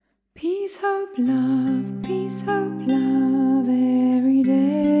Peace, hope, love every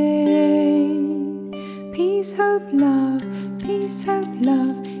day. Peace, hope, love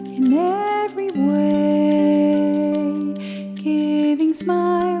in every way. Giving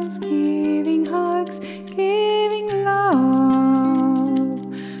smiles, giving hugs, giving love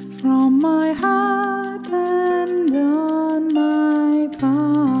from my heart and on my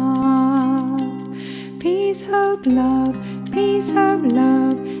path. Peace, hope, love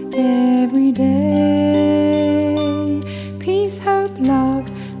every day. Peace, hope,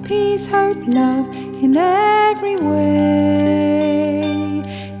 love in every way.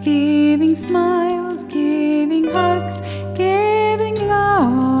 Giving smiles, giving hugs, giving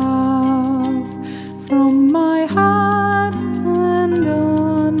love from my heart and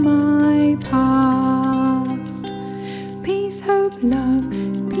on my path. Peace, hope, love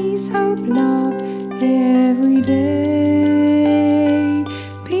every day.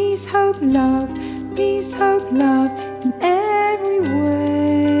 Peace, hope, love in every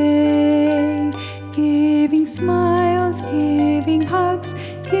way. Giving smiles, giving hugs,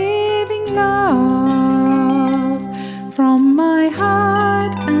 giving love from my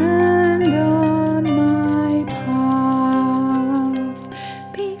heart and on my path.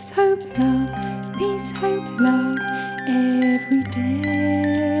 Peace, hope, love every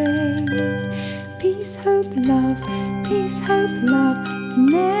day. Peace, hope, love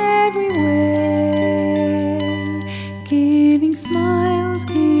in every way. Giving smiles,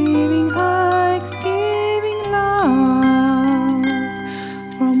 giving hugs, giving love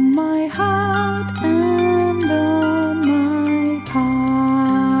from my heart and on my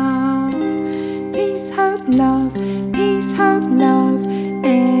path. Peace, hope, love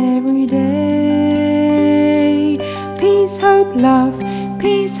every day. Peace, hope, love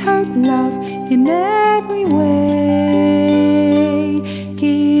in every way.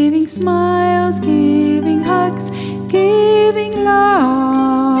 Giving smiles, giving hugs, giving